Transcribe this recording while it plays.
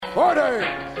Fighting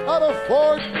out of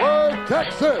Fort Worth,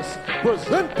 Texas,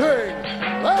 presenting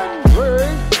Landry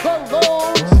the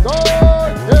Lone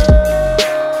Star Kid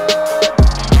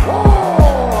Ward.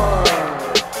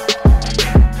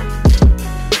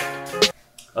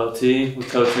 OT with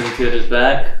Coach and the Kid is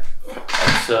back.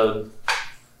 Episode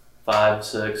 5,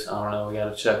 6, I don't know, we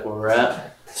gotta check where we're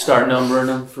at. Start numbering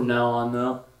them from now on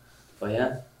though. But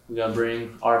yeah, we're gonna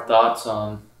bring our thoughts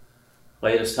on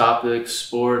latest topics,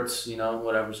 sports,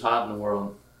 whatever's hot in the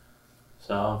world.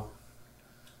 So,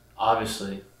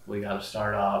 obviously, we got to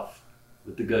start off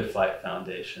with the Good Fight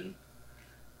Foundation.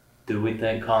 Do we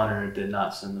think Conor did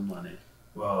not send the money?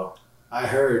 Well, I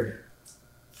heard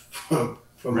from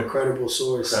a credible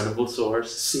source,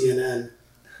 CNN,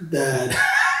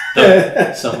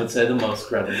 that some would say the most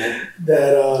credible,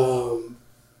 that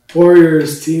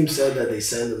Poirier's team said that they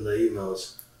send them the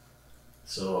emails.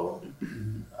 So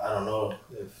I don't know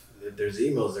if there's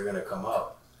emails, they're gonna come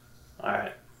up. All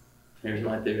right, here's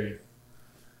my theory.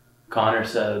 Conor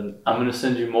said, "I'm gonna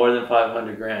send you more than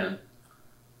 $500,000,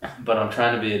 but I'm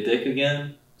trying to be a dick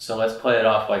again. So let's play it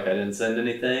off like I didn't send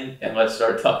anything, and let's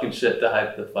start talking shit to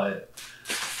hype the fight."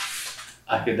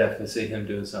 I could definitely see him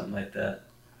doing something like that.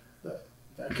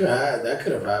 That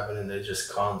could have happened, and they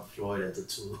just conned Floyd into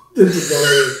two.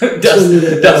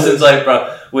 Dustin's like,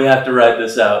 bro, we have to write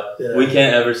this out. Yeah. We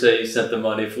can't ever say you sent the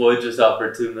money. Floyd just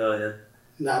offered $2 million.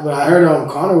 Nah, but I heard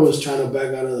Conor was trying to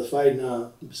back out of the fight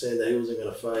now, saying that he wasn't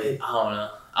gonna fight. I don't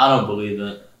know. I don't believe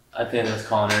it. I think that's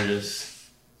Conor just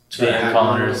being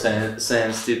Conor,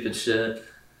 saying stupid shit.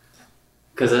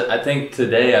 Because I think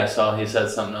today I saw he said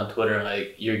something on Twitter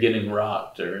like, "You're getting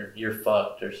rocked" or "You're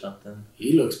fucked" or something.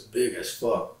 He looks big as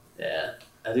fuck. Yeah,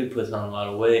 I think he puts on a lot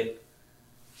of weight.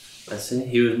 Let's see.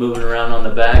 He was moving around on the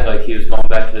bag like he was going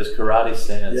back to his karate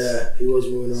stance. Yeah, he was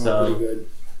moving around pretty good.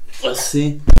 Let's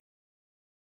see.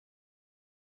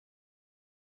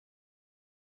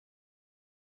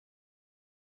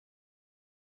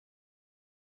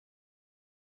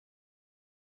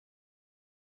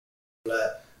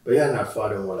 But he had not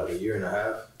fought in, like a year and a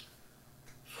half?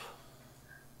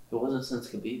 It wasn't since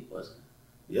Khabib, was it?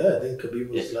 Yeah, I think Khabib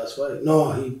was his last fight.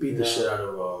 No, he beat the shit out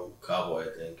of Cowboy,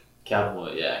 I think.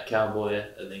 Cowboy,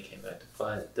 and then came back to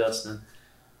fight Dustin.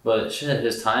 But shit,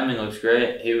 his timing looks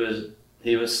great. He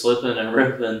was slipping and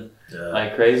ripping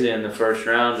like crazy in the first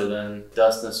round, and then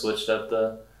Dustin switched up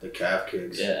the calf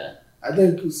kicks. Yeah. I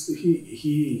think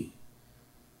he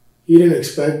didn't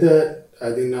expect that.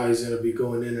 I think now he's gonna be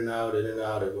going in and out,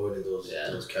 avoiding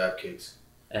those calf kicks.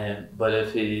 But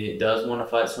if he does want to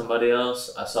fight somebody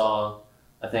else, I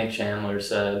think Chandler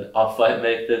said, "I'll fight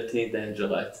May 15th and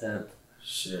July 10th."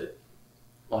 Shit.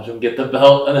 Watch him get the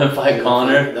belt and then fight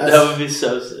Conor. That would be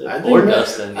so sick. Or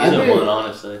Dustin, either one,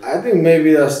 honestly. I think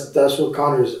maybe that's what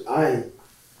Conor's eyeing,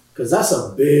 because that's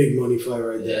a big money fight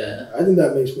right there. Yeah. I think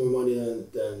that makes more money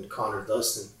than Conor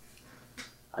Dustin.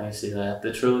 I can see that.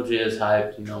 The trilogy is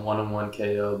hyped, 1-on-1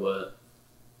 KO, but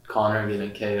Conor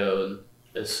getting KO'd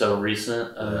is so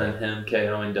recent, and then him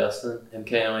KOing Dustin. Him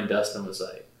KOing Dustin was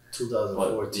like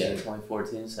 2014.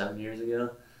 2014, 7 years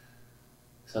ago.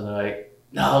 So they're like,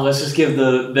 no, let's just give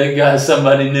the big guy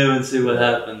somebody new and see what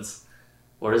happens.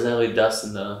 Where does that leave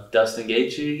Dustin, though? Dustin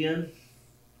Gaethje again?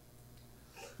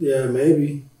 Yeah,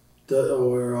 maybe.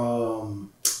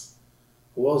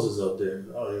 Who else is up there?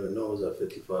 I don't even know who's at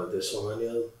 55. There's so many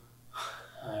of them.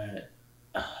 Alright.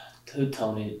 Dude,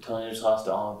 Tony just lost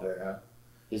to Oliveira.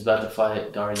 He's about to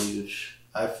fight Dariush.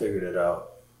 I figured it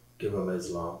out. Give him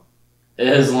Islam.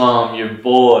 Islam, your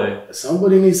boy.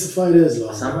 Somebody needs to fight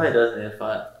Islam. Somebody does need to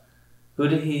fight. Who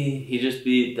did he just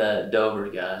beat that Dover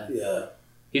guy? Yeah.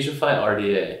 He should fight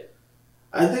RDA.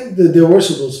 I think that they were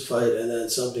supposed to fight, and then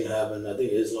something happened. I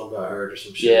think Islam got hurt or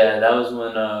some shit. Yeah, that was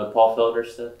when Paul Felder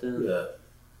stepped in. Yeah.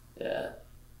 Yeah.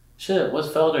 Shit, what's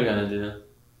Felder gonna do?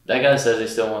 That guy says he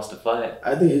still wants to fight.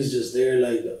 I think he's just there,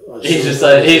 like. He's just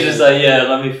like, yeah,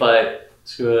 let me fight.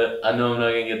 Screw it. I know I'm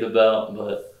not gonna get the belt,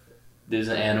 but dude's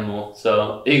an animal,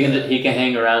 so he can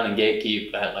hang around and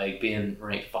gatekeep at like being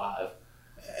ranked 5.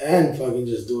 And fucking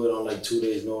just do it on like 2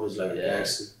 days' notice, like a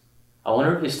gangster. I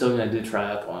wonder if he's still gonna do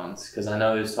triathlons, because I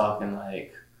know he was talking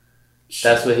like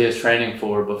that's what he was training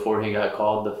for before he got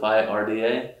called to fight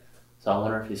RDA. So I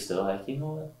wonder if he's still like, you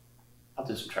know what? I'll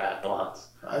do some triathlons.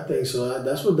 I think so.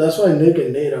 That's why Nick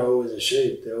and Nate are always in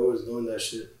shape. They're always doing that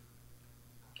shit.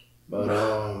 But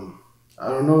I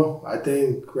don't know. I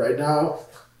think right now,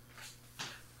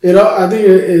 it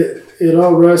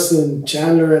all rests in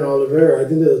Chandler and Oliveira. I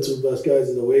think they're the two best guys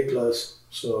in the weight class.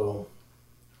 So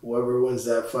whoever wins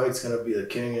that fight's gonna be the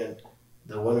king, and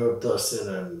the winner of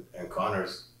Dustin and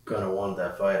Conor's gonna want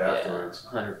that fight afterwards.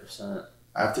 100%.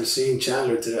 after seeing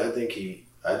Chandler today, I think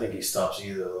he stops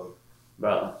either of them.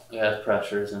 Bro, yeah, the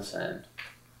pressure is insane.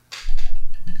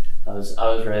 I was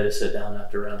ready to sit down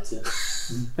after round 2.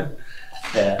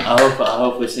 Yeah, I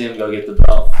hope we see him go get the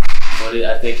belt.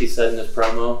 I think he said in his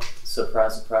promo,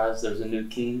 surprise, surprise, there's a new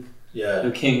king. Yeah.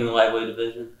 New king in the lightweight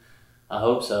division. I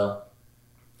hope so.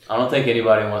 I don't think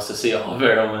anybody wants to see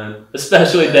Oliveira win,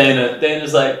 especially Dana.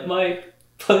 Dana's like, Mike,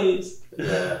 please.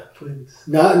 Yeah. Please.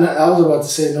 I was about to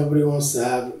say nobody wants to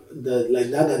have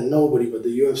not that nobody, but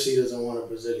the UFC doesn't want a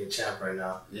Brazilian champ right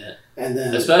now. Yeah. And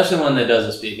then especially one that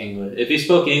doesn't speak English. If he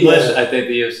spoke English, I think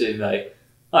the UFC would be like,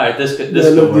 all right, this could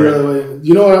look work. The other way.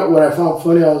 You know what I found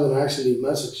funny? I was gonna actually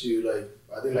message you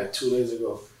I think 2 days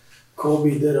ago.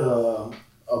 Kobe did a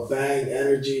Bang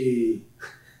Energy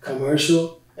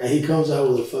commercial, and he comes out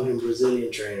with a fucking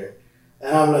Brazilian trainer.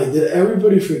 And I'm like, did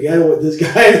everybody forget what this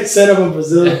guy set up in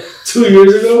Brazil 2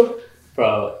 years ago?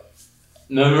 Bro,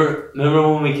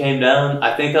 remember when we came down?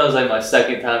 I think that was like my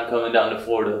second time coming down to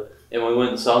Florida, and we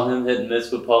went and saw him hit and miss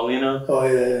with Paulino. Oh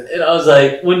yeah. And I was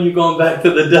like, when you going back to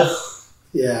the dome?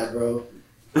 Yeah, bro.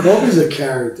 Kobe's a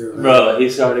character, man. Bro, he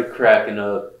started cracking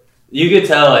up. You could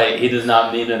tell he does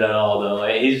not mean it at all though.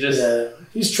 He's just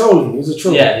he's trolling. He's a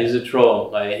troll. Yeah, he's a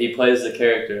troll. He plays the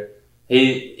character.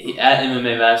 He at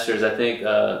MMA Masters, I think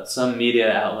some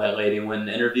media outlet lady went and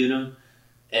interviewed him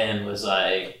and was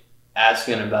like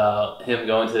asking about him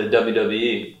going to the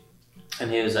WWE,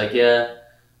 and he was like, "Yeah,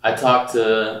 I talked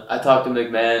to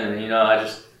McMahon, and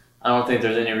I don't think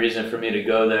there's any reason for me to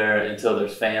go there until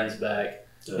there's fans back."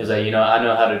 Yeah. He's like, I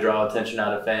know how to draw attention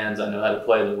out of fans. I know how to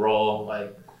play the role.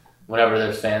 Whenever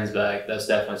there's fans back, that's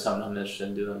definitely something I'm interested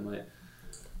in doing.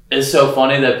 It's so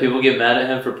funny that people get mad at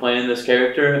him for playing this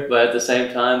character, but at the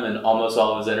same time, in almost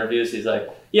all of his interviews, he's like,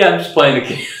 "Yeah, I'm just playing the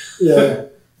character." Yeah,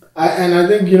 I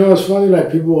think it's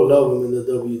funny. People will love him in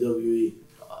the WWE.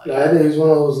 I think he's one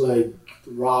of those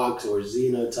Rocks or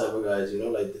Xena type of guys.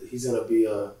 He's gonna be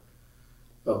a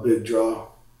big draw.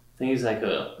 I think he's like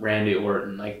a Randy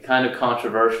Orton, kind of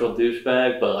controversial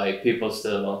douchebag, but people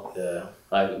still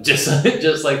just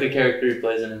like the character he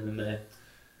plays in MMA.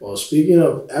 Well, speaking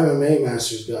of MMA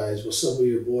Masters guys, what's up with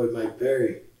your boy Mike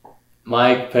Perry?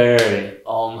 Mike Perry,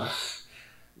 bro,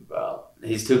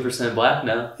 he's 2% black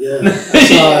now. Yeah,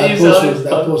 that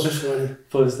post was funny.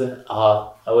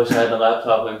 I wish I had the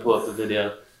laptop and pull up the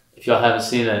video. If y'all haven't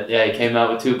seen it, he came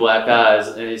out with 2 black eyes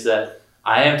and he said,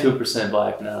 "I am 2%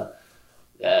 black now."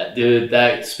 Yeah, dude.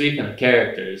 Speaking of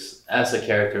characters, that's a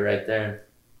character right there.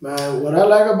 Man, what I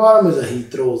like about him is that he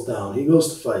throws down. He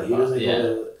goes to fight. He doesn't go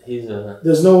to...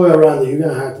 There's no way around it. You're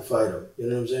going to have to fight him. You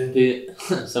know what I'm saying?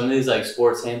 Dude, some of these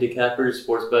sports handicappers,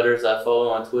 sports bettors I follow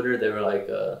on Twitter, they were like,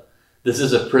 this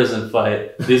is a prison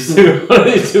fight. These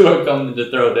two are coming to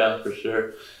throw down for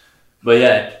sure. But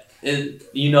yeah,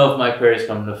 if Mike Perry's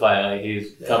coming to fight,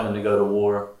 he's coming to go to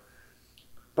war.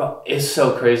 Bro, it's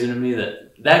so crazy to me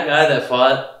that guy that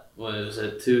fought, was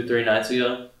it 2-3 nights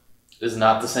ago, is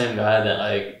not the same guy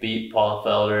that beat Paul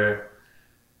Felder.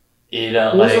 Who's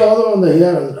the other one that he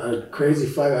had a crazy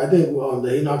fight? I think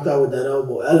that he knocked out with that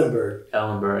elbow, Ellenberg.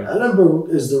 Ellenberg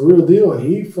is the real deal, and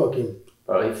he fucking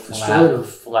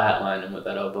flatlined him with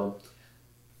that elbow.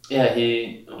 Yeah,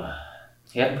 he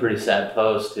had a pretty sad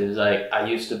post. He was like, "I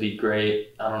used to be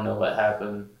great. I don't know what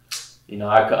happened.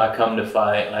 I come to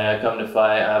fight. I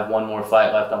have one more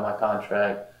fight left on my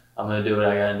contract. I'm gonna do what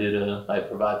I gotta do to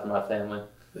provide for my family."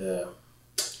 Yeah.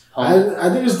 I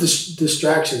think it's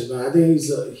distractions, man. I think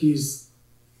he's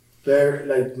very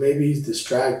maybe he's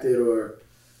distracted or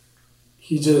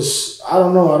he just I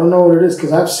don't know what it is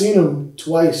because I've seen him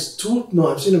I've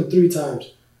seen him 3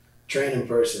 times train in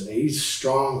person. He's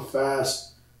strong,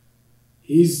 fast.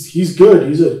 He's good.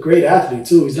 He's a great athlete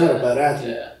too. He's not a bad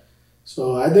athlete. Yeah.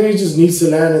 So I think he just needs to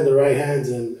land in the right hands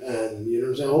and you know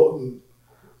what I'm saying.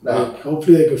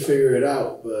 Hopefully they can figure it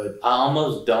out, but I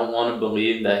almost don't want to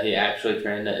believe that he actually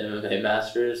trained at MMA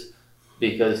Masters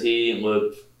because he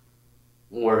looked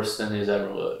worse than he's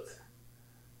ever looked.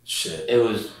 Shit. It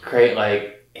was great.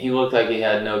 He looked like he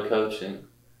had no coaching,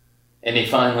 and he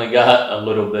finally got a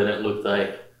little bit. It looked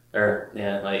like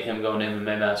him going to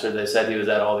MMA Masters. They said he was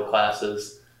at all the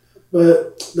classes.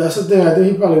 But that's the thing. I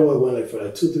think he probably went for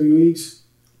 2-3 weeks.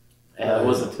 Yeah, it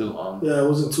wasn't too long. Yeah, it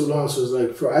wasn't too long. So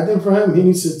it's I think for him, he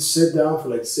needs to sit down for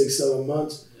 6-7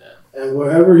 months. Yeah. And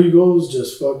wherever he goes,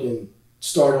 just fucking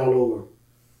start all over.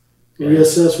 Yeah.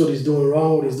 Reassess what he's doing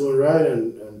wrong, what he's doing right,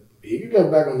 and he can get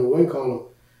back on the win column.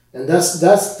 And that's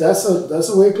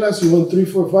a weight class. You win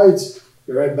 3-4 fights,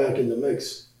 you're right back in the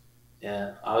mix.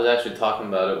 Yeah, I was actually talking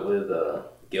about it with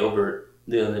Gilbert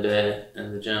the other day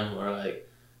in the gym. We're like,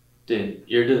 dude,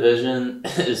 your division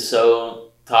is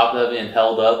so top heavy and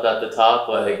held up at the top.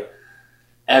 Like,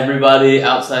 everybody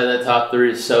outside that top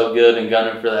 3 is so good and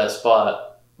gunning for that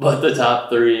spot. But the top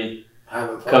 3,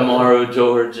 Kamaru,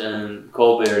 George, and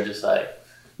Colby, are just like,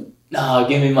 no,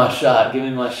 give me my shot. Give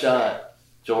me my shot.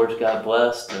 George got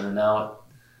blessed, and now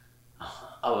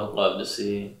I would love to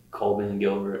see Colby and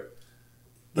Gilbert.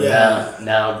 But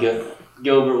now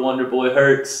Gilbert Wonderboy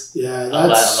hurts. Yeah, I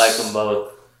like them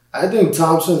both. I think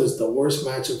Thompson is the worst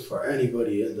matchup for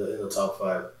anybody in the top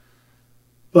 5.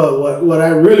 But what I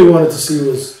really wanted to see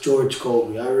was George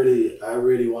Colby. I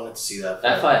really wanted to see that fight.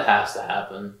 That fight has to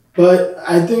happen. But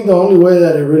I think the only way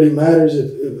that it really matters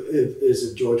is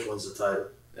if George wins the title.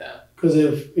 Yeah. Because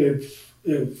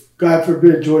if God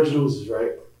forbid George loses,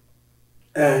 right,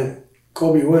 and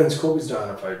Colby wins, Colby's not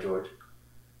gonna fight George.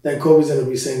 Then Colby's gonna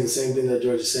be saying the same thing that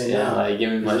George is saying now. Like,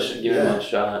 give me my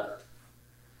shot.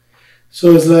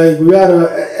 So it's like we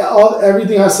gotta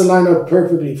everything has to line up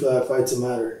perfectly for that fight to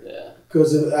matter. Yeah.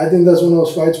 Because I think that's one of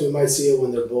those fights we might see it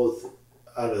when they're both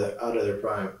out of their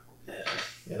prime. Yeah.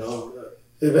 You know,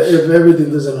 if everything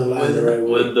doesn't align the right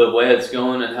way. With the way it's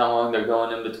going and how long they're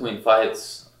going in between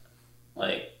fights,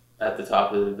 like at the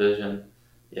top of the division,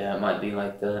 yeah, it might be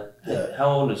like that. Yeah. How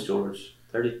old is George?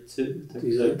 32?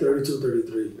 He's like 32,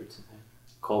 33.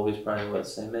 Colby's probably what,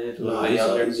 same age? No,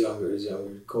 he's younger.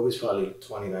 Colby's probably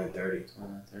 29, 30.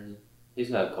 30.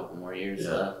 He's got a couple more years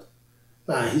left.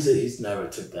 Nah, he's never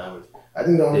took damage. I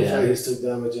think the only fight he's took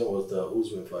damage in was the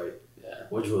Usman fight. Yeah.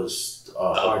 Which was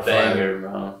a hard banger,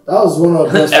 fight. bro. That was one of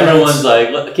the best Everyone's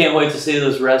fights. like, I can't wait to see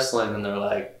this wrestling, and they're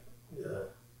like, yeah,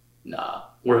 nah,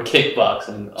 we're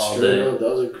kickboxing all straight day. up,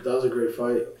 that was a great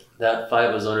fight. That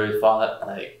fight was literally fought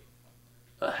like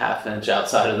a half inch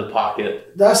outside of the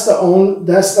pocket. That's like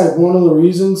one of the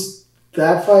reasons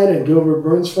that fight and Gilbert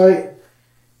Burns fight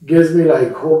gives me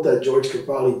like hope that George could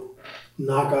probably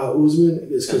knock out Usman,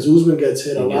 is because Usman gets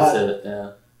hit a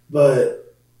lot. But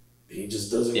he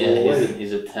just doesn't go away.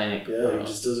 He's a tank. Yeah, bro. he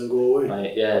just doesn't go away.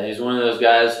 Like, yeah, he's one of those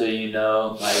guys who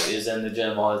like is in the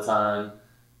gym all the time,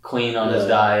 clean on his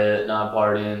diet, not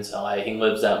partying. So like he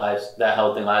lives that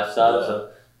healthy lifestyle. Yeah.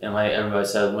 So and like everybody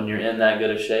said, when you're in that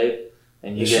good of shape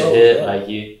and you get shows, hit, like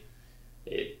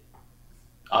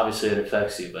obviously it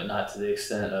affects you, but not to the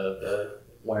extent of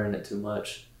wearing it too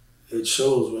much. It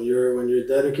shows when you're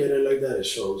dedicated like that. It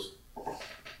shows.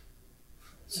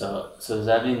 So does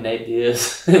that mean Nate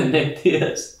Diaz and Nick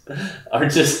Diaz are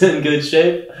just in good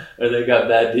shape, or they got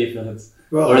bad defense,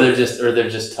 or they're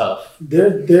just tough?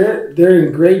 They're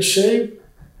in great shape,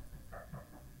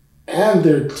 and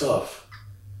they're tough.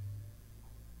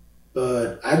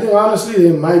 But I think honestly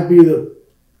they might be the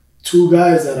 2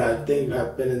 guys that I think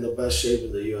have been in the best shape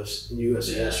in the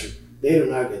UFC history. They do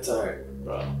not get tired,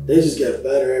 bro. They just get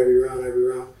better every round.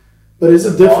 But it's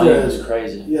a different animal. It's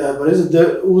crazy. Yeah, but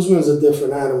Usman's a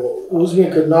different animal.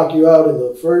 Usman could knock you out in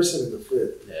the 1st and in the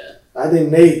 5th. Yeah. I think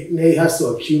Nate has to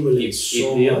accumulate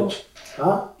so much.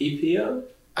 Huh? EPO?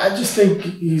 I just think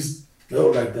he's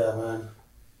built like that, man.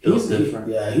 He's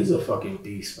different. He's a fucking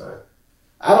beast, man.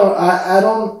 I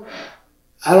don't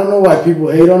know why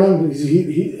people hate on him.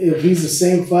 If he's the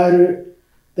same fighter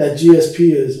that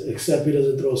GSP is, except he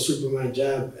doesn't throw a Superman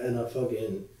jab and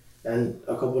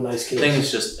a couple nice kicks. I think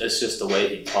it's just the way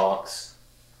he talks.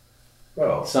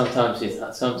 Bro. Sometimes he's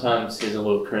not. Sometimes he's a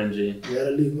little cringy. You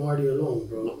gotta leave Marty alone,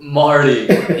 bro. Marty,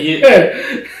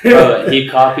 he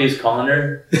copies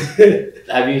Conor.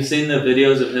 Have you seen the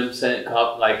videos of him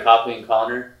copying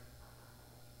Conor?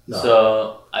 No.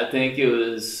 So I think it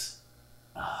was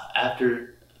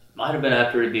might have been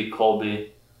after he beat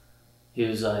Colby. He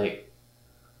was like,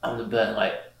 "I'm the best.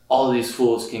 Like all these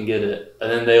fools can get it," and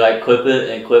then they like clip it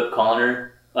and clip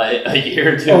Conor like a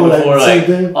year or two before, like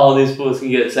all these fools can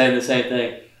get it, saying the same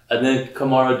thing. And then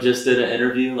Kamaru just did an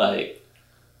interview like,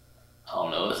 I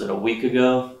don't know, was it a week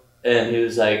ago? And he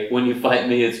was like, "When you fight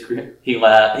me, it's great." He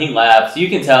laughs. You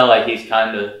can tell like he's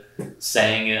kind of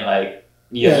saying it like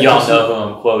y'all know who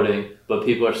I'm quoting, but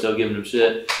people are still giving him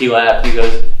shit. He laughed. He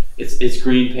goes, "It's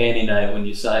green panty night when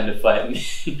you sign to fight me."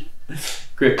 He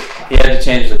had to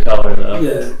change the color though.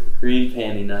 Yeah. Green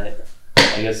panty night.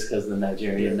 I guess because of the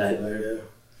Nigerian night. Yeah.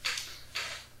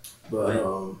 But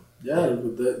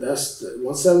that's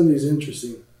 170 is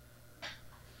interesting.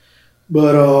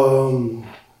 But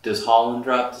does Holland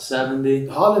drop to 70?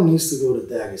 Holland needs to go to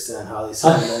Dagestan. Holly,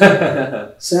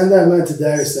 send that man to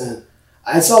Dagestan.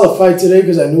 I saw the fight today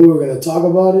because I knew we were going to talk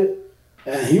about it,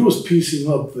 and he was piecing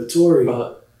up Vettori.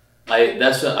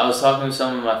 That's what I was talking to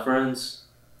some of my friends.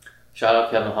 Shout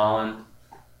out Kevin Holland.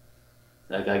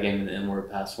 That guy gave me the N-word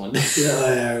pass one day.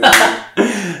 Yeah.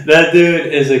 That dude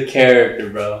is a character,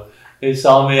 bro. He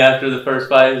saw me after the first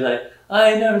fight. He's like,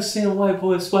 I ain't never seen a white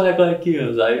boy swag like you. I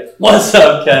was like, what's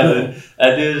up, Kevin?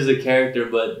 That dude is a character,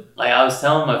 but like I was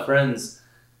telling my friends,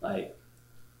 like,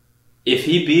 if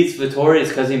he beats Vettori, it's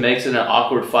because he makes it an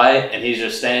awkward fight and he's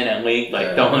just staying at length,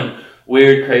 like throwing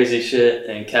weird, crazy shit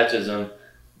and catches him.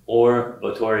 Or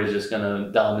Vettori's just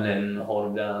gonna dominate and hold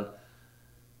him down.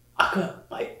 I could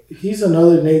like. He's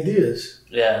another Nate Diaz.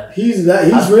 Yeah. He's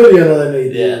really another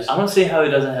Nate Diaz. I don't see how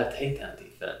he doesn't have takedown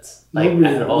defense. Like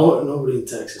at all. Nobody in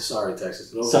Texas. Sorry,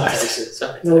 Texas. Nobody Sorry, in Texas.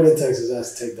 sorry, Nobody in Texas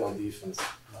has takedown defense.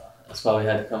 That's why we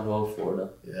had to come to old Florida.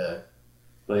 Yeah.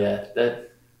 But yeah,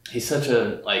 he's such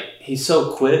a he's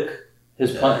so quick.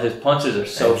 His punches are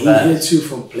so fast. He hits you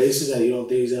from places that you don't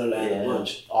think he's gonna land a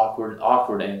punch.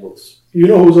 Awkward angles. You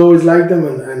know who's always liked him,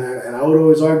 and I would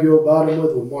always argue about him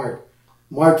with Mark.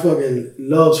 Mark fucking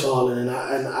loves Holland,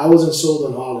 and I wasn't sold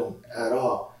on Holland at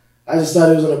all. I just thought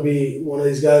he was gonna be one of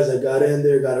these guys that got in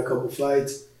there, got a couple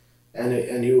fights,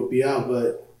 and he would be out.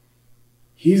 But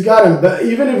he's got him.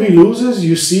 Even if he loses,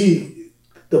 you see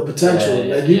the potential.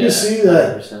 You can see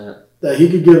that 100%. That he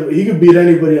could beat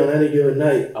anybody on any given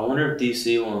night. I wonder if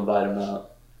DC will invite him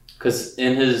out, because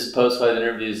in his post-fight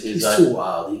interviews, he's like, too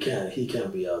wild. He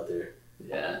can't be out there.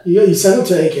 Yeah. You send him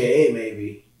to AKA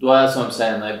maybe. Well, that's what I'm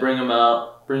saying. Like, bring him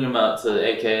out to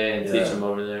AKA and teach him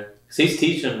over there. Cause he's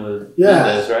teaching with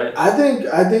Mendez, right? I think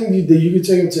you could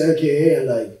take him to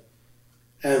AKA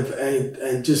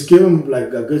and just give him like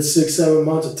a good 6-7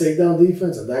 months of takedown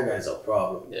defense, and that guy's a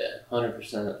problem. Yeah,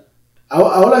 100%.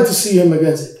 I would like to see him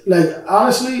against, like,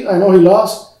 honestly, I know he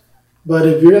lost, but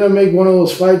if you're gonna make one of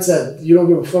those fights that you don't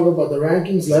give a fuck about the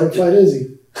rankings, let him fight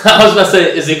Izzy. I was about to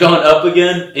say, is he going up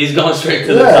again? He's going straight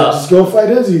to the top. Just go fight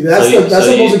Izzy. That's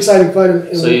the most exciting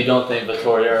fight. So you don't think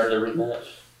Vettori earned a rematch?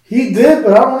 He did,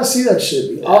 but I don't want to see that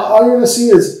shit. Yeah. All you're gonna see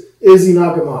is Izzy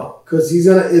knock him out, because he's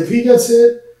gonna, if he gets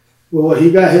hit with what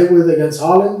he got hit with against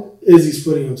Holland, Izzy's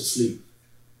putting him to sleep.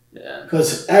 Yeah.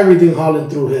 Because everything Holland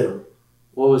threw hit him.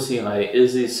 What was he like?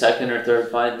 Izzy's second or third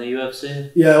fight in the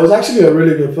UFC? Yeah, it was actually a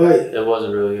really good fight. It was a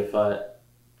really good fight.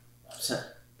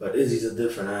 But Izzy's a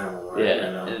different animal,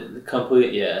 right?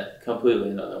 Completely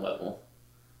another level.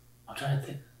 I'm trying to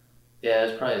think. Yeah,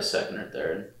 it's probably his second or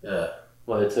third. Yeah.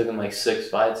 Well, it took him like 6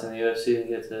 fights in the UFC to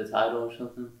get to the title or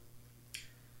something.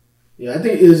 Yeah, I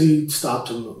think Izzy stopped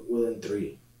him within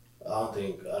 3. I don't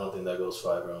think that goes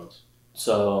 5 rounds.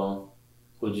 So,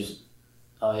 would you?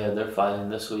 Oh yeah, they're fighting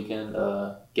this weekend.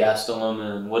 Gastelum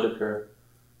and Whitaker,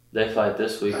 they fight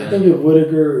this weekend. I think if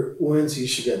Whitaker wins, he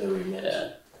should get the rematch. Yeah,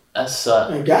 that's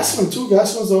sucks. And Gastelum too.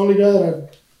 Gastelum's the only guy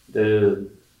that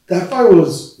Dude. That fight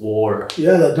was war.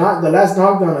 Yeah, the last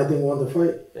knockdown I think won the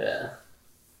fight. Yeah,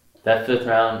 that fifth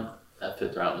round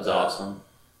was awesome.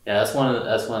 Yeah, that's one of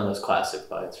those classic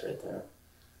fights right there.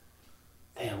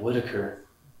 Damn, Whitaker,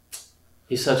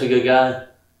 he's such a good guy.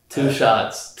 Two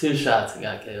shots, and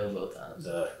got KO'd both times.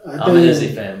 I'm an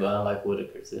Izzy fan, but I like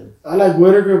Whitaker too. I like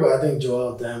Whitaker, but I think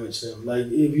Joel damaged him. Like,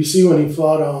 if you see when he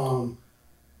fought,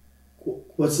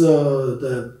 what's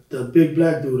the big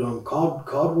black dude,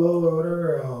 Caldwell or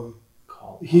whatever.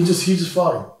 He just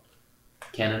fought him.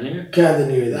 Cannonier,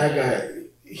 that guy.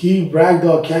 He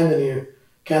ragdolled Cannonier.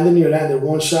 Cannonier landed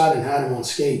one shot and had him on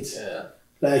skates. Yeah.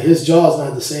 Like, his jaw's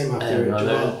not the same after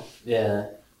Joel. Yeah.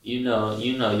 You know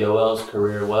Yoel's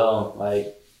career well.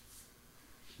 Like,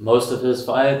 most of his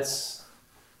fights,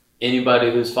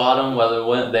 anybody who's fought him, whether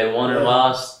they won or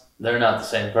lost, they're not the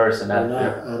same person after.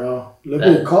 Not at all. Look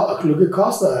at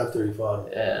Costa after he fought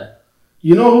him. Yeah.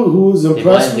 You know who was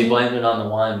impressed? He blamed it on the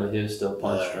wine, but he was still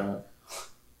punch drunk.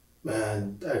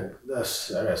 Man, that guy's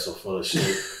so full of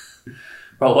shit.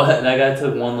 Bro, what? That guy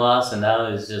took one loss and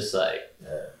now he's just like.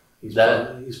 Yeah.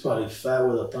 He's probably fat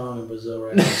with a thong in Brazil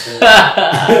right now.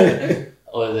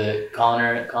 Was it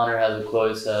Connor? Connor has a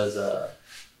quote that says, "A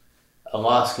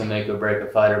loss can make or break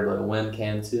a fighter, but a win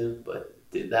can too." But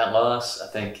that loss, I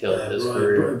think, killed his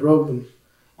career. It broke him.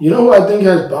 You know who I think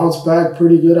has bounced back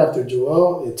pretty good after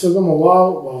Joel? It took him a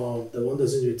while. The one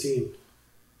that's in your team,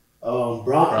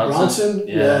 Bronson.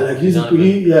 Yeah, he's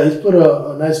put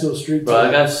a nice little streak. Bro,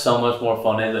 that guy's so much more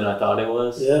funny than I thought he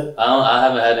was. Yeah. I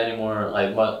haven't had any more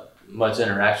much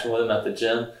interaction with him at the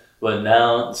gym, but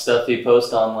now stuff he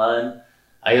posts online,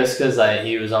 I guess because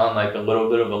he was on like a little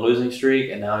bit of a losing streak,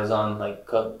 and now he's on like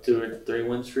 2 or 3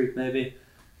 win streak maybe.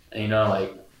 And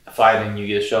like fighting, you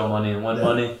get show money and win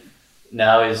money.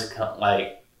 Now he's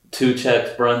like 2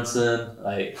 checks Brunson,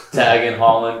 like tagging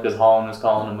Holland because Holland was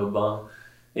calling him a bum,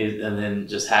 and then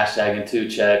just hashtagging 2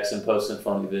 checks and posting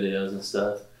funny videos and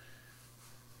stuff.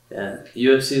 Yeah,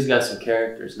 UFC's got some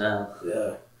characters now.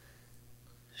 Yeah.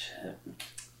 Shit.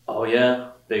 Oh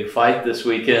yeah, big fight this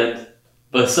weekend.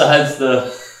 Besides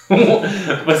the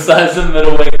Besides the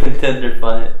middleweight contender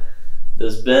fight,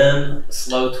 does Ben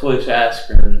Slow Twitch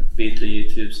Askren beat the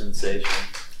YouTube sensation?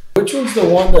 Which one's the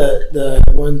one that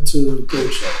went to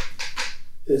Coach?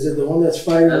 Is it the one that's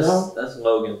fighting now? That's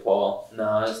Logan Paul.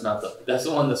 No, that's not that's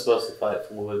the one that's supposed to fight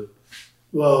Floyd.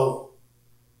 Well,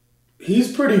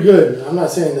 he's pretty good. I'm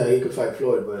not saying that he could fight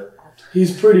Floyd, but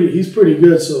he's pretty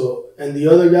good. So, and the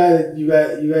other guy that you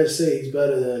guys say he's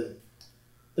better than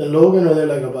Logan, or they're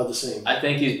like about the same? I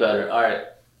think he's better. All right.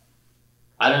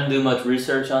 I didn't do much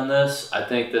research on this. I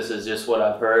think this is just what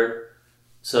I've heard.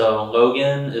 So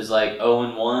Logan is like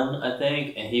 0-1, I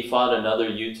think, and he fought another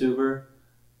YouTuber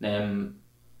named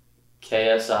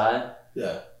KSI.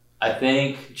 Yeah. I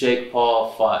think Jake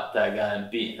Paul fought that guy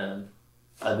and beat him.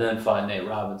 I then fought Nate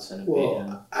Robinson and beat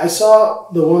him. I saw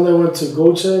the one that went to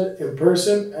Goatshed in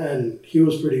person, and he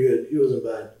was pretty good. He wasn't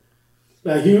bad.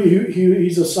 Like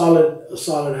he's a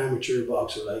solid amateur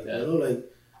boxer. Like yeah. you know, like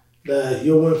that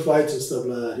he'll win fights and stuff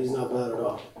like that. He's not bad at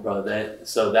all. Bro,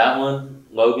 so that one,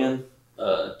 Logan,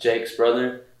 Jake's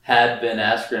brother, had Ben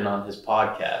Askren on his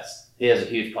podcast. He has a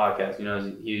huge podcast. You know,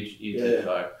 he's a huge YouTube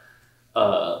star.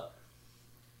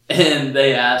 And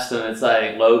they asked him, it's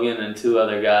like Logan and two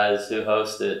other guys who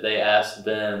host it, they asked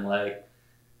Ben, like,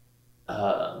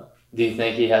 do you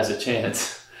think he has a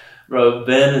chance? Bro,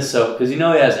 Ben is so, because you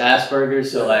know he has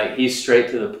Asperger's, so like he's straight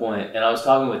to the point. And I was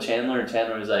talking with Chandler, and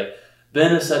Chandler was like,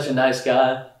 Ben is such a nice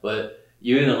guy, but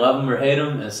you either love him or hate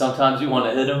him, and sometimes you want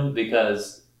to hit him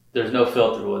because there's no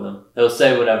filter with him. He'll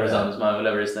say whatever's on his mind,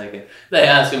 whatever he's thinking. They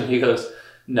ask him, he goes,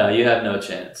 no, you have no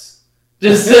chance.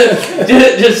 Just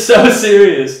so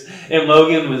serious. And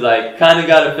Logan was like, kind of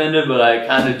got offended, but like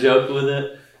kind of joked with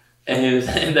it.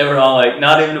 And they were all like,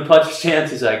 not even a puncher's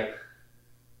chance. He's like,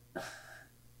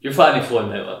 you're fighting Floyd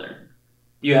Mayweather.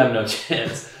 You have no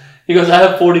chance. He goes, I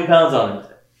have 40 pounds on him.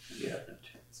 You have no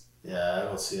chance. Yeah, I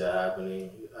don't see that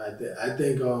happening. I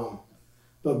think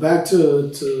but back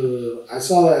to I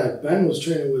saw that Ben was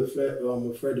training with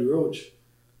Freddie Roach.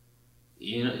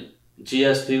 You know,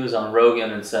 GSP was on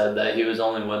Rogan and said that he was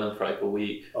only with him for like a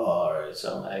week. Oh, all right.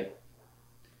 So like,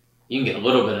 you can get a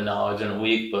little bit of knowledge in a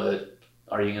week, but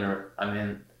are you gonna? I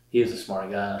mean, he's a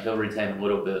smart guy. He'll retain a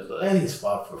little bit, but and he's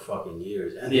fought for fucking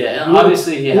years. And and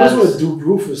obviously he has. He was with Duke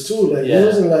Rufus too. Like he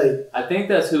wasn't like. I think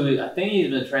that's who. I think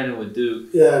he's been training with Duke.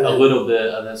 Yeah, a little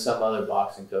bit, and then some other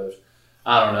boxing coach.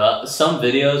 I don't know. Some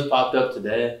videos popped up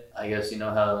today. I guess you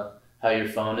know how your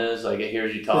phone is. Like it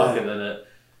hears you talk, and then it.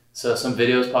 So some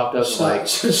videos popped up.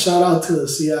 Shout out to the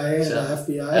CIA and the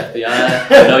FBI. FBI,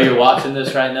 I know you're watching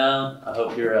this right now. I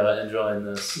hope you're enjoying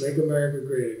this. Make America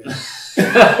great again.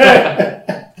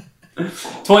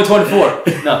 2024.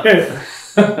 No.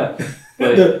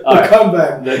 The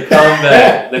comeback.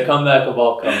 The comeback of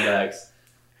all comebacks.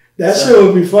 That shit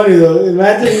would be funny though.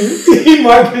 Imagine he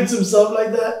markets himself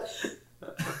like that.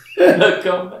 The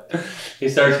comeback. He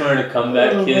starts wearing a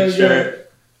comeback kid shirt.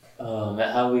 Oh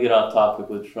man, how did we get off topic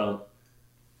with Trump?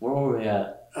 Where were we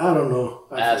at? I don't know.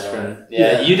 Askren.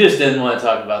 Yeah, you just didn't want to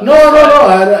talk about No.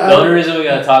 The only reason we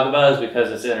got to talk about it is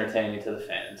because it's entertaining to the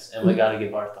fans, and we got to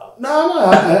give our thoughts. No.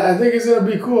 I think it's gonna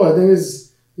be cool. I think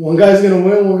it's one guy's gonna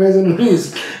win, one guy's gonna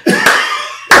lose.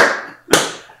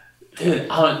 Dude,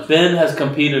 Ben has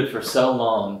competed for so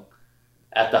long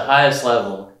at the highest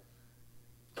level,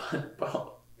 but bro.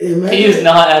 He is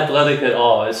not athletic at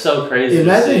all. It's so crazy.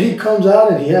 Imagine he comes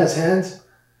out and he has hands.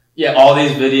 Yeah, all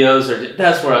these videos are.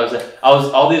 That's where I was at.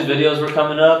 All these videos were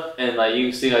coming up, and like you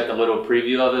can see like the little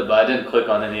preview of it, but I didn't click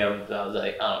on any of them. I was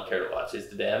like, I don't care to watch this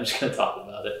today. I'm just gonna talk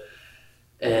about it.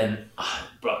 And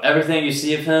bro, everything you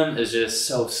see of him is just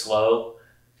so slow.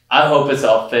 I hope it's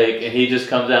all fake, and he just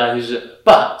comes out and he's just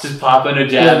popping a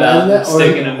jab out, and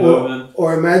sticking and moving.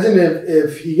 Or imagine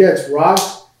if he gets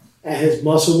rocked. And his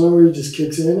muscle memory just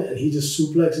kicks in, and he just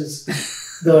suplexes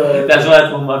the. That's what I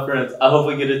told my friends. I hope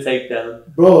we get a takedown.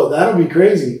 Bro, that'll be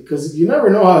crazy because you never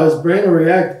know how his brain will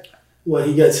react when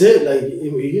he gets hit. Like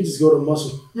he could just go to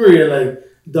muscle memory and like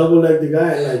double leg the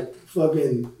guy and like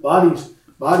fucking body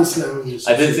slam him.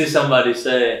 I did see somebody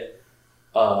say,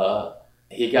 they're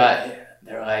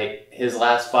like his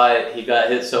last fight he got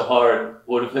hit so hard.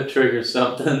 What if it triggers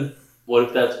something? What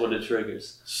if that's what it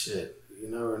triggers? Shit, you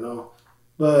never know.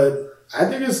 But I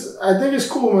think it's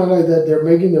cool, man. Like that they're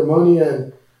making their money,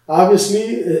 and obviously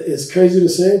it's crazy to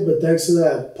say, but thanks to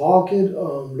that Paul kid,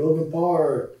 Logan Paul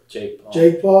or Jake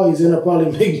Paul, he's gonna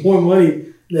probably make more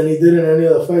money than he did in any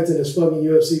other fights in his fucking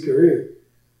UFC career.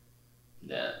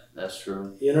 Yeah, that's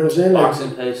true. You know what I'm saying?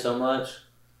 Boxing pays so much.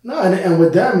 No, and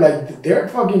with them, like they're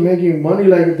fucking making money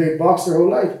like if they box their whole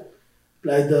life,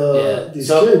 like these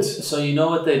kids. So you know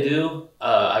what they do?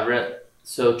 I read.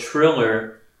 So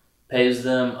Triller pays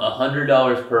them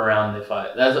 $100 per round they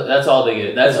fight. That's all they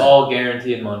get. That's all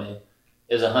guaranteed money.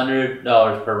 Is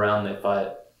 $100 per round they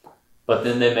fight. But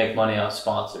then they make money off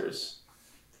sponsors.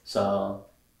 So,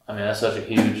 I mean, that's such a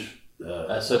huge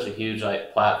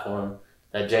like platform.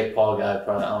 That Jake Paul guy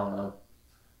probably, I don't know,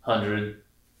 100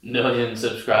 million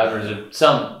subscribers or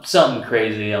something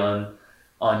crazy on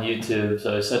YouTube.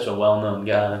 So he's such a well-known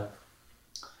guy.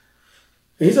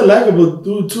 He's a likable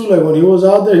dude too. Like when he was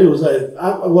out there, he was like,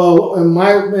 in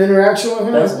my interaction with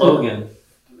him, That's Logan.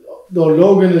 Though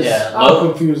Logan is, Yeah, I'm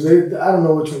confused. I don't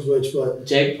know which one's which, but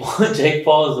Jake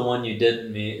Paul is the one you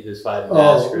didn't meet who's fighting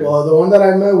Askren. Well, the one that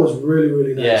I met was really,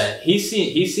 really nice. Yeah, he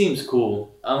seems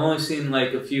cool. I've only seen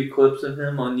like a few clips of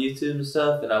him on YouTube and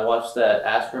stuff, and I watched that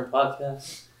Askren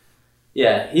podcast.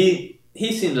 Yeah, he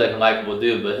seems like a likable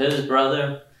dude, but his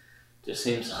brother just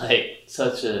seems like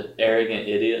such an arrogant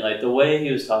idiot. Like the way he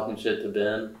was talking shit to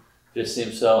Ben just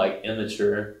seems so like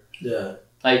immature. Yeah.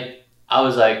 Like I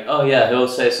was like, oh yeah, he'll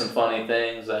say some funny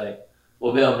things. Like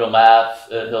we'll be able to laugh.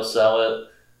 He'll sell it.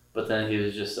 But then he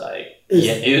was just like,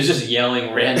 he was just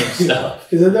yelling random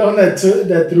stuff. Is it the one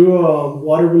that threw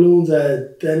water balloons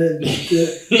at Tenet?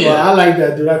 Yeah. Well, I like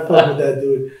that dude. I fuck with that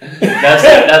dude.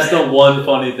 That's the one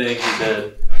funny thing he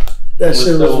did. That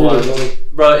shit was really funny.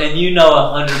 Bro, and you know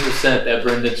 100% that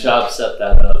Brendan Schaub set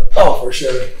that up. Oh, for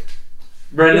sure.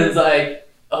 Brendan's like,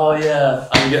 oh yeah,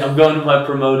 I'm going to my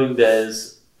promoting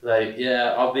days. Like,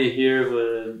 yeah, I'll be here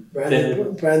with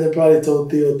Brandon probably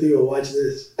told Theo, watch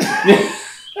this.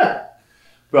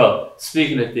 Bro,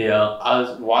 speaking of Theo, I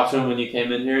was watching when you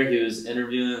came in here. He was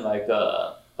interviewing like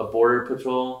a border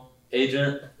patrol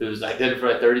agent who's like did it for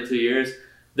like 32 years.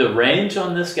 The range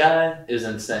on this guy is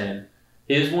insane.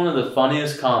 He's one of the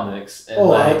funniest comics in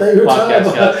like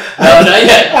podcast guys. No, not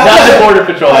yet. Not the border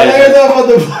patrol agent. I heard that about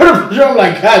the border patrol. I'm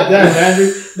like, God damn,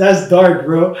 Randy, that's dark,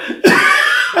 bro.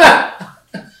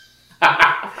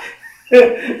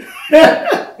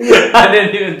 I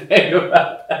didn't even think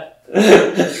about that.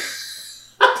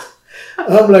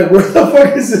 I'm like, where the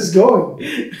fuck is this going?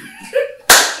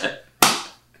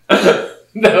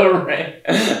 No rain.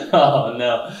 Oh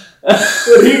no.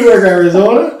 Did he work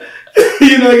Arizona?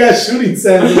 You know, he got shooting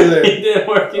sands over there. He did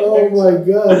work. Oh my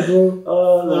god, bro.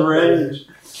 Oh, the range.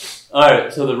 All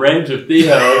right, so the range of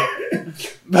Theo.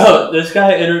 Bro, this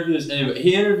guy interviews. Anyway,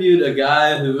 he interviewed a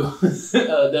guy who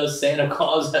does Santa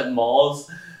Claus at malls,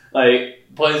 like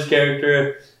plays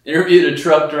character. Interviewed a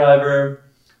truck driver,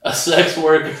 a sex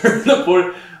worker, the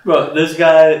port. Bro, this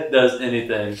guy does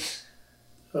anything.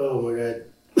 Oh my god.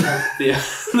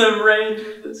 The range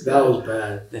of this guy. That was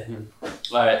bad. Damn.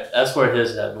 All right, that's where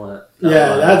his head went.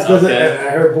 Yeah, that's because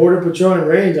I heard Border Patrol and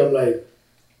Range. I'm like,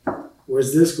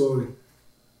 where's this going?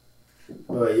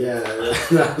 But yeah,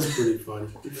 that was pretty funny.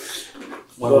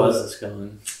 Where was this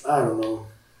going? I don't know.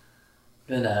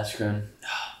 Ben Askren.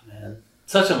 Oh, man.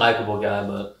 Such a likable guy,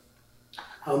 but...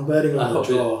 I'm betting on a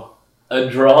draw. A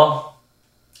draw?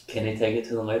 Can he take it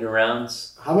to the later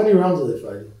rounds? How many rounds are they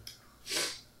fighting?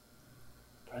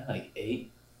 Probably like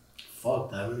 8.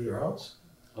 Fuck, that many rounds?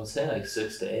 I would say like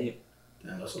 6 to 8.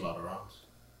 Damn, that's a lot of rounds.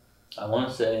 I want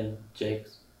to say Jake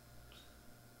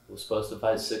was supposed to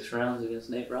fight 6 rounds against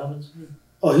Nate Robinson.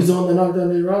 Oh, he's the one that knocked out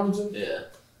Nate Robinson? Yeah.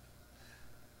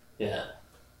 Yeah.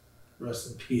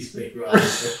 Rest in peace, Nate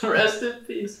Robinson. Rest in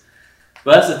peace.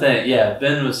 But that's the thing. Yeah,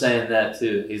 Ben was saying that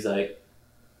too. He's like,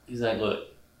 look,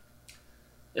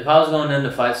 if I was going in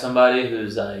to fight somebody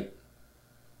who's like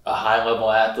a high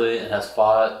level athlete and has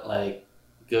fought like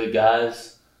good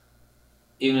guys,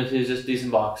 even if he's just a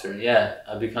decent boxer, yeah,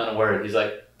 I'd be kind of worried. He's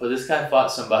like, but this guy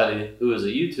fought somebody who was a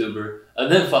YouTuber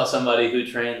and then fought somebody who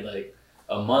trained like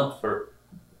a month for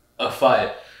a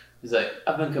fight. He's like,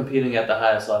 I've been competing at the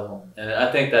highest level. And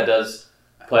I think that does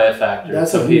play a factor.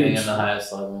 That's competing in the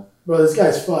highest level. Bro, this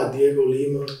guy's fought Diego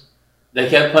Lima. They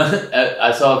kept playing.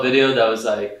 I saw a video that was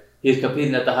like, he's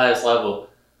competing at the highest level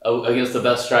against the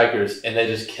best strikers, and they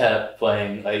just kept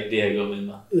playing like Diego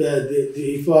Lima. Yeah,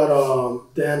 he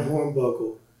fought Dan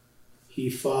Hornbuckle. He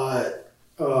fought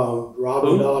Robbie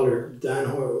Lawler. Dan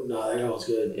Horn. Nah, that guy was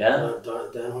good. Yeah.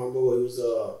 Dan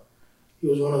Hornbuckle. He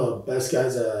was one of the best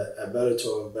guys at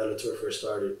Bellator when Bellator first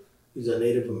started. He's a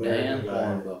Native American guy.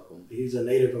 Hornbuckle. He's a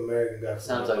Native American guy.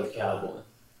 Sounds like a cowboy.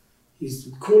 He's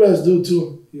a cool ass dude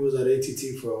too. He was at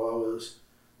ATT for a while with us.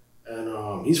 And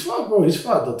he's fought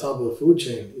the top of the food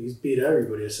chain. He's beat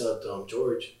everybody except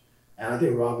George. And I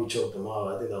think Robbie choked him out.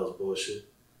 I think that was bullshit.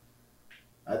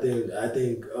 I think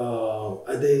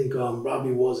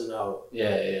Robbie wasn't out.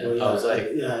 Yeah. Well, I was like,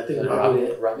 I think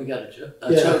Robbie got a choke.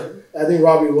 I think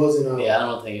Robbie wasn't out. Yeah, I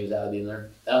don't think he was out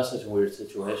either. That was such a weird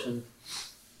situation.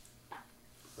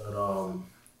 But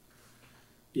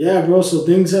Yeah, bro. So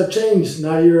things have changed.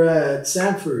 Now you're at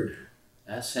Sanford.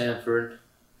 At Sanford,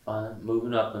 fine,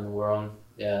 moving up in the world.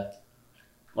 Yeah,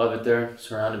 love it there.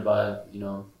 Surrounded by a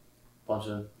bunch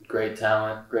of great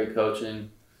talent, great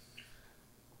coaching.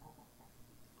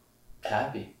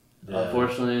 Happy. Yeah.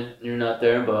 Unfortunately, you're not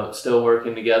there, but still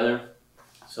working together.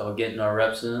 So getting our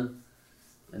reps in,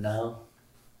 and now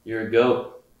you're a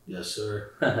GOAT. Yes,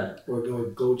 sir. Working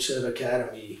with Goat Shed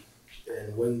Academy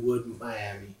in Wynwood,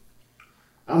 Miami.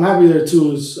 I'm happy there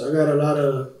too. I got a lot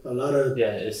of.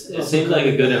 Yeah, it seems like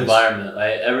a good environment.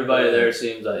 Like everybody there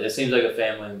seems like a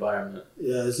family environment.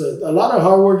 Yeah, it's a lot of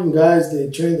hardworking guys. They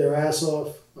train their ass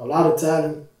off. A lot of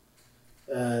talent,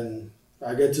 and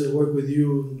I get to work with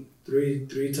you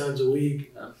three times a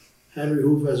week. Yeah. Henry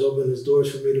Hoof has opened his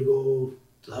doors for me to go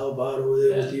to help out over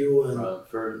there with you, and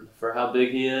for how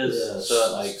big he is, Yes.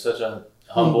 so such a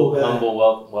humble, guy.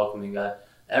 welcoming guy.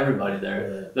 Everybody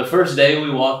there. Yeah. The first day we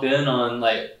walked in on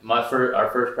our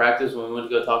first practice when we went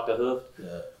to go talk to Hoof.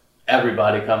 Yeah.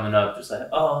 Everybody coming up just like,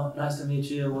 oh, nice to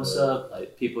meet you. What's Yeah. up?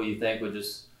 Like people you think would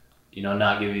just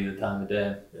not give you the time of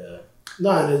day. Yeah.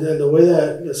 No, and the way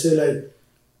that, let's say, like,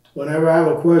 whenever I have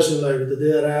a question, like the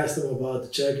day that I asked them about the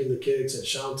checking the kicks and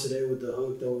Sean today with the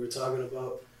hook that we were talking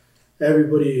about,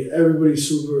 everybody's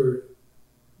super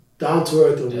down to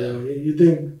earth over there. You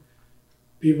think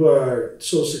people are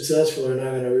so successful are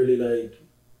not gonna really like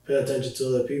pay attention to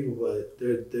other people, but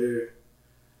they're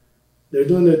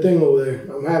doing their thing over there.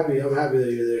 I'm happy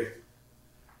that you're there.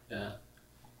 Yeah.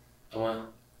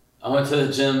 I went to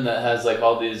the gym that has like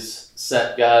all these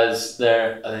set guys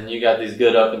there, and then you got these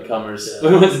good up and comers. Yeah.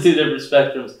 We went to two different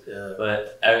spectrums, Yeah.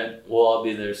 but we'll all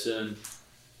be there soon.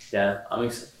 Yeah,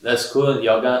 that's cool.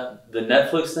 Y'all got the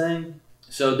Netflix thing,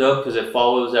 so dope because it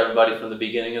follows everybody from the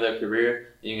beginning of their career.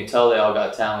 You can tell they all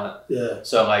got talent. Yeah.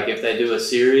 So like if they do a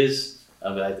series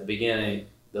of like the beginning,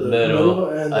 the middle,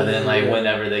 and then like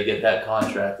whenever they get that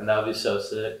contract, and that would be so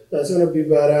sick. That's gonna be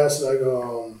badass. Like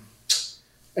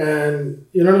and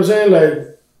you know what I'm saying?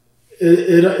 Like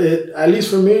it at least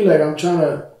for me, like I'm trying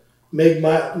to make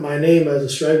my name as a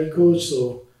striking coach,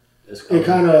 so it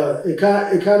kind of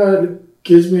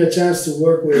gives me a chance to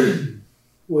work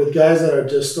with guys that are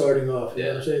just starting off. You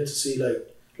know what I'm saying? To see like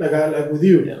with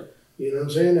you. Yeah. You know what I'm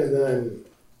saying? And then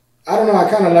I don't know, I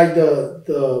kinda like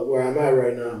the where I'm at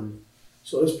right now.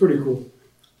 So it's pretty cool.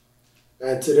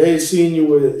 And today seeing you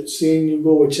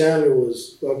go with Chandler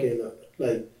was fucking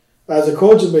like as a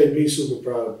coach it made me super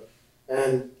proud.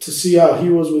 And to see how he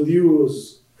was with you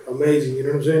was amazing. You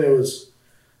know what I'm saying? It was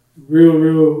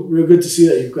real good to see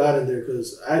that you got in there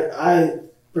because I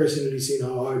personally seen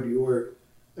how hard you work,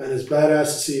 and it's badass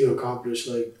to see you accomplish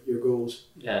like your goals.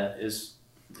 Yeah, it's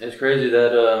crazy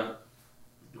that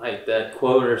like that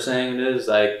quote or saying it is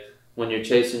like when you're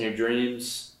chasing your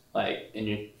dreams, like and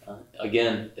you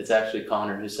again, it's actually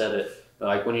Connor who said it. But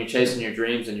like when you're chasing your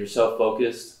dreams and you're so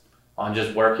focused on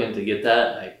just working to get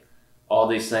that, like all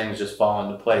these things just fall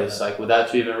into place, like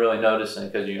without you even really noticing,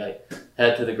 because you like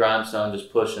head to the grindstone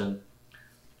just pushing.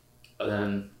 And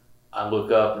then I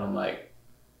look up and I'm like,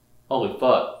 holy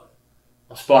fuck,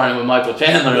 I'm sparring with Michael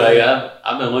Chandler. Like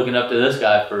I've been looking up to this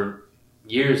guy for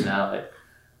years now. Like,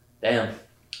 damn.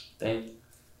 I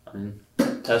mean,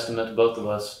 testament to both of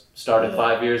us. Started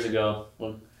 5 years ago.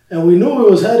 And we knew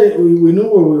it was headed. We knew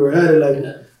where we were headed.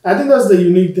 Like I think that's the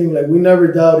unique thing. Like we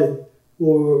never doubted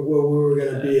where we were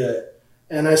gonna be at.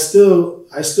 And I still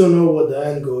know what the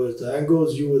end goal is. The end goal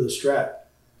is you with a strap.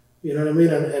 You know what I mean?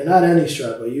 And not any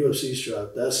strap, a UFC strap.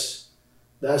 That's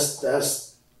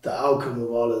the outcome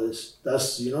of all of this.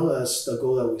 That's the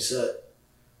goal that we set.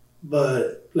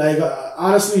 But like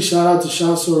honestly, shout out to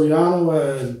Sean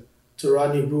Soriano and to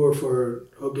Rodney Brewer for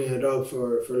hooking it up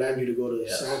for Lambie to go to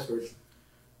Sanford.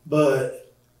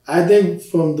 But I think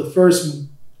from the first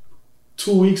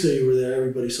 2 weeks that you were there,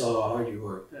 everybody saw how hard you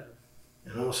worked. Yeah.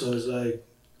 You know, so it's like.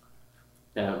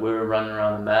 Yeah, we were running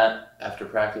around the mat after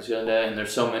practice the other day, and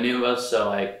there's so many of us, so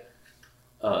like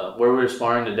where we were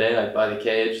sparring today, like by the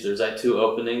cage, there's like 2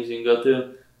 openings you can go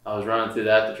through. I was running through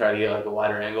that to try to get like a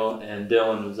wider angle, and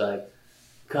Dylan was like,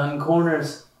 cutting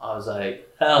corners. I was like,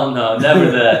 hell no,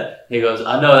 never that. He goes,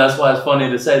 I know, that's why it's funny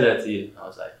to say that to you. I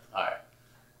was like, all right.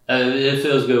 It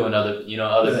feels good when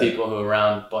other people who are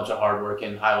around a bunch of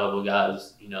hardworking, high-level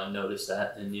guys, notice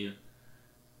that in you.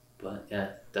 But yeah,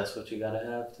 that's what you gotta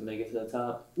have to make it to the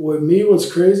top. With me,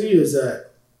 what's crazy is that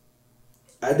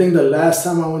I think the last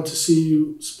time I went to see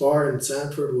you spar in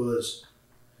Sanford was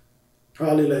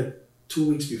probably like 2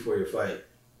 weeks before your fight.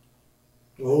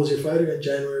 When was your fight again?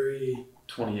 January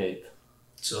 28th.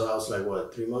 So that was like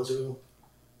what, 3 months ago?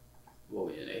 What,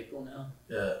 we in April now?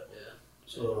 Yeah. Yeah.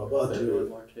 So about 3 months.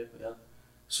 March, April, yeah.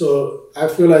 So I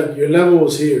feel like your level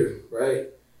was here, right?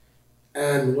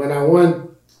 And when I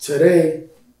went today,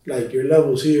 like your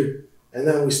level's here, and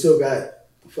then we still got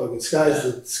fucking sky's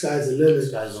the limit.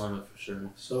 Sky's the limit for sure.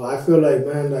 So I feel like,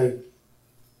 man, like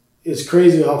it's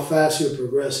crazy how fast you're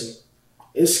progressing.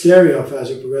 It's scary how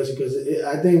fast you're progressing because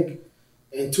I think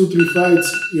in 2-3 fights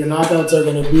your knockouts are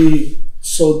gonna be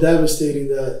so devastating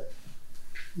that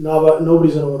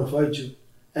nobody's gonna want to fight you,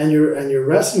 and your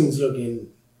wrestling's looking,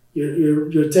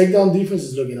 your takedown defense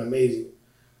is looking amazing.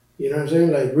 You know what I'm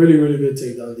saying? Like really, really good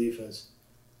takedown defense.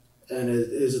 And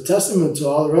it's a testament to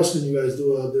all the wrestling you guys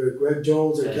do out there. Greg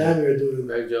Jones and Cammy are doing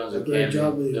Greg Jones and great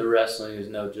job with Cammy. you. Their wrestling is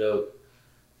no joke.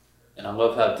 And I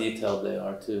love how detailed they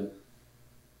are too.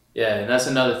 Yeah, and that's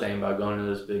another thing about going to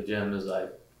this big gym is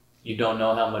like you don't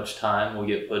know how much time will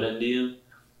get put into you.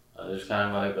 There's kind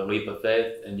of like a leap of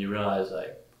faith, and you realize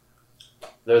like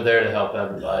they're there to help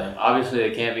everybody. Yeah. Obviously,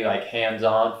 they can't be like hands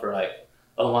on for like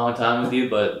a long time with you,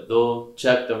 but they'll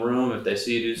check the room if they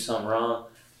see you do something wrong,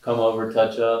 come over,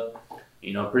 touch up.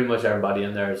 You know, pretty much everybody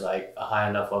in there is like a high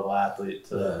enough level athlete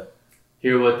to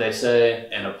hear what they say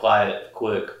and apply it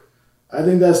quick. I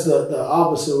think that's the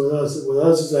opposite with us. With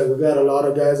us, it's like we got a lot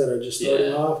of guys that are just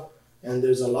starting Yeah. off, and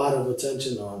there's a lot of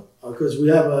attention on because we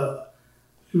got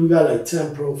like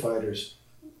 10 pro fighters.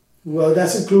 Well,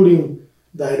 that's including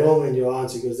Daidong and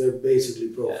Johansi because they're basically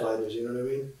pro fighters. You know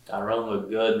what I mean? Tyrone looked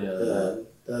good the other day.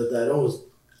 Daidong was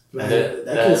man. That-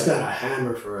 That kid's got a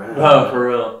hammer for a hammer. Bro, for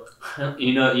real.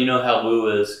 You know how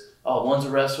Lou is. Oh, one's a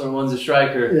wrestler, one's a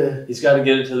striker. Yeah. He's got to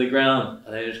get it to the ground,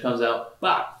 and then he just comes out,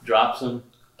 bop, drops him,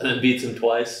 and then beats him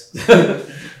twice.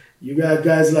 You got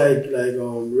guys like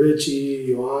Richie,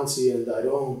 Johansi, and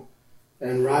Daidong,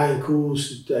 and Ryan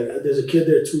Coos. Like, there's a kid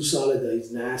there too solid that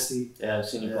he's nasty. Yeah, I've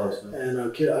seen you post him. And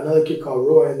another kid called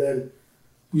Roy, and then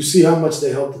you see how much they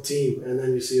help the team, and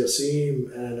then you see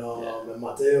Asim and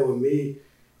Mateo and me.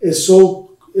 It's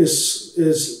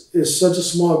such a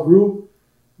small group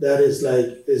that is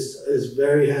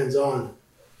very hands on,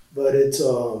 but it's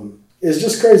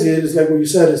just crazy. It's like what you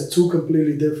said. It's two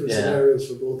completely different scenarios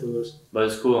for both of us. But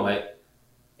it's cool, and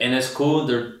it's cool.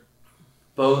 They're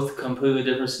both completely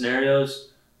different scenarios,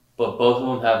 but both of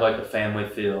them have like a family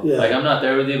feel. Yeah. Like I'm not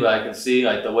there with you, but I can see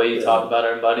like the way you talk about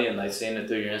everybody and like seeing it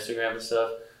through your Instagram and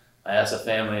stuff. Like, that's a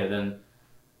family, and then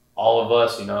all of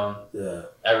us, you know. Yeah.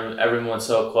 Everyone's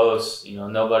so close, you know.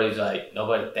 Nobody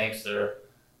thinks they're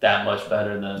that much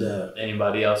better than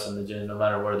anybody else in the gym, no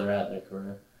matter where they're at in their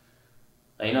career.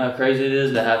 Like, you know how crazy it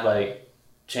is to have like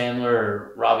Chandler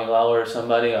or Robbie Lawler or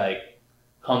somebody like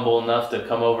humble enough to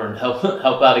come over and help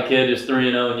out a kid who's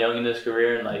 3-0 and young in his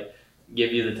career and like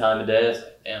give you the time of day. It's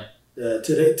like, damn. Yeah.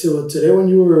 Today when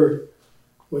you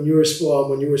were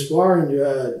sparring, you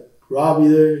had Robbie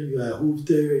there, you had Hoop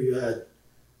there, you had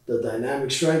the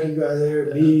dynamic striking guy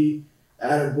there, me,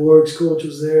 Adam Borg's coach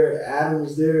was there, Adam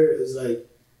was there. It's like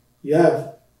you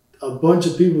have a bunch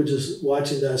of people just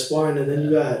watching that sparring, and then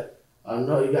you got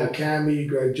Cammy,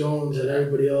 Greg Jones, and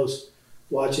everybody else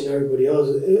watching everybody else.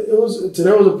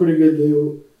 Today was a pretty good day.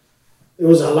 It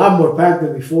was a lot more packed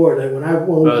than before. Like when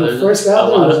we first got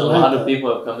there, a lot of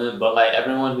people have come in, but like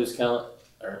everyone who's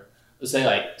let's say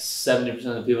like 70%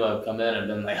 of the people that have come in have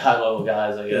been like high level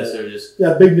guys. I guess they're just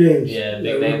big names. Yeah,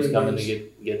 big names coming to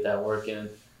get that work in.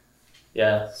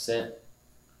 Yeah,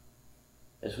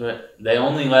 they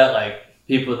only let like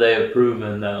people they have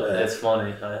proven though. Yeah. It's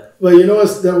funny. Right? But you know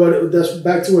that's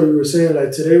back to what you were saying.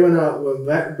 Like today when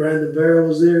Brandon Vera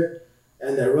was there,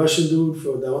 and that Russian dude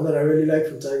for the one that I really like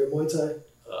from Tiger Muay Thai,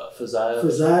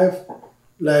 Fazayev.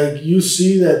 Like you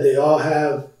see that they all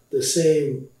have the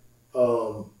same.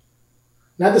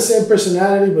 Not the same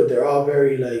personality, but they're all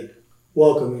very like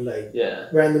welcoming. Like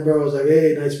Brandon Burr was like,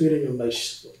 "Hey, nice meeting you." I'm like,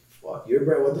 "Fuck, you're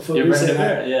Brandon. What the fuck? You're Brandon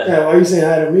Burr, yeah. Why are you saying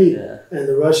hi to me?" Yeah. And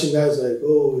the Russian guy's like,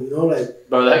 "Oh, you know, like."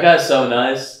 Bro, that guy's so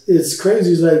nice. It's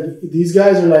crazy. It's like these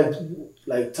guys are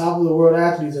like top of the world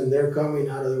athletes, and they're coming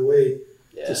out of their way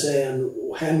to say.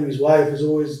 And Henry's wife is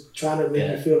always trying to make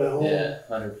me feel at home. Yeah,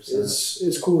 100%.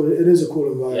 It's cool. It is a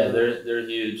cool environment. Yeah, they're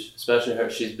huge. Especially her.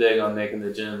 She's big on making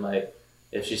the gym like.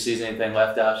 If she sees anything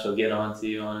left out, she'll get on to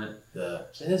you on it. Yeah.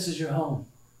 Say, this is your home.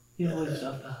 You don't leave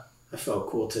stuff out. I felt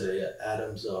cool today at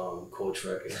Adam's coach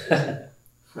record.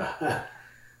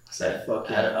 Fuck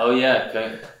yeah. Oh,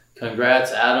 yeah.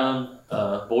 Congrats, Adam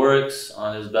Borix,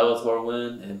 on his Bellator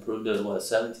win. Improved to,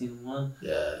 17-1?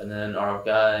 Yeah. And then our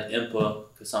guy, Impa,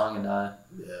 Kasong and I.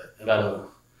 Yeah.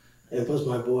 Impa's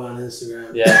my boy on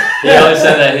Instagram. Yeah. He always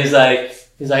said that. He's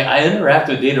like, I interact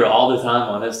with Dieter all the time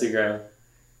on Instagram.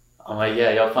 I'm like,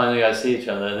 yeah, y'all finally got to see each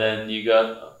other. And then you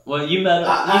go, well, you met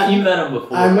him. You met him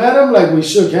before. I met him, like, we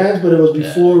shook hands, but it was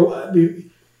before.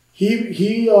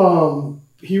 He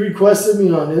requested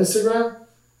me on Instagram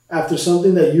after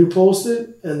something that you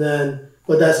posted, and then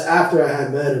but that's after I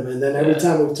had met him, and then every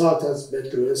time we've talked, has been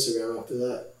through Instagram after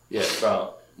that. Yeah,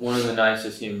 bro. One of the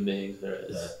nicest human beings there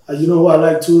is. You know who I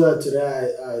like too? That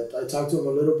today I talked to him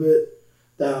a little bit.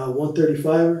 That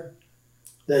 135er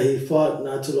that he fought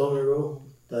not too long ago.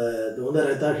 The one that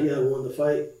I thought he had won the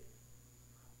fight.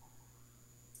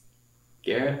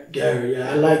 Garrett?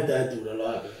 Yeah, I like that dude a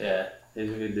lot. Yeah,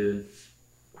 he's a good dude.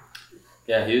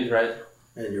 Yeah, he was right.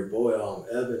 And your boy,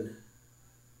 Evan.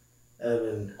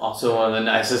 Also one of the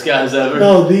nicest guys ever.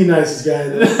 No, the nicest guy.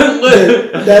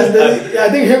 I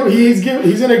think he's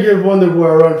gonna give Wonderboy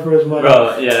a run for his money.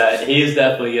 Bro, yeah, he's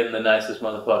definitely getting the nicest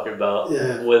motherfucker belt.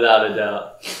 Yeah. Without a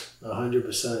doubt.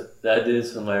 100%. That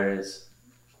dude's hilarious.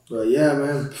 But yeah,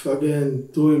 man, fucking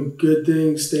doing good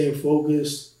things, staying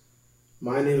focused,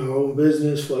 minding our own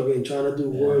business, fucking trying to do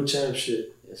world champ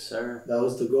shit. Yes, sir. That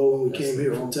was the goal when we That's came the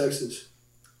here goal. from Texas.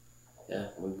 Yeah,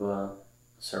 we've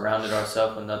surrounded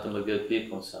ourselves with nothing but good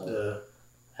people, so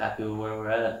happy with where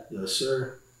we're at. Yes,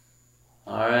 sir.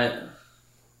 All right.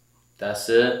 That's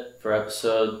it for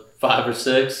episode 5 or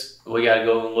 6. We got to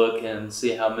go and look and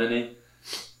see how many.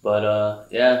 But,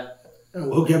 yeah. And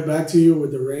we'll get back to you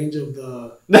with the range of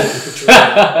the I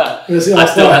see how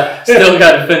far. still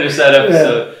got to finish that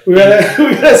episode. Yeah,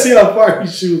 we gotta see how far he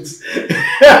shoots.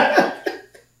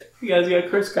 You guys got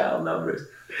Chris Kyle numbers.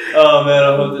 Oh, man,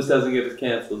 I hope this doesn't get us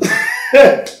canceled.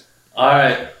 All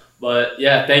right. But,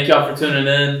 yeah, thank y'all for tuning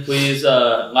in. Please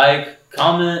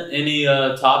comment any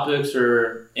topics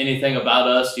or anything about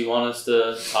us you want us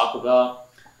to talk about.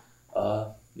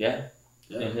 Yeah.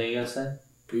 Anything you guys say?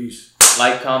 Peace.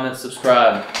 Like, comment,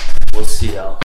 subscribe. We'll see y'all.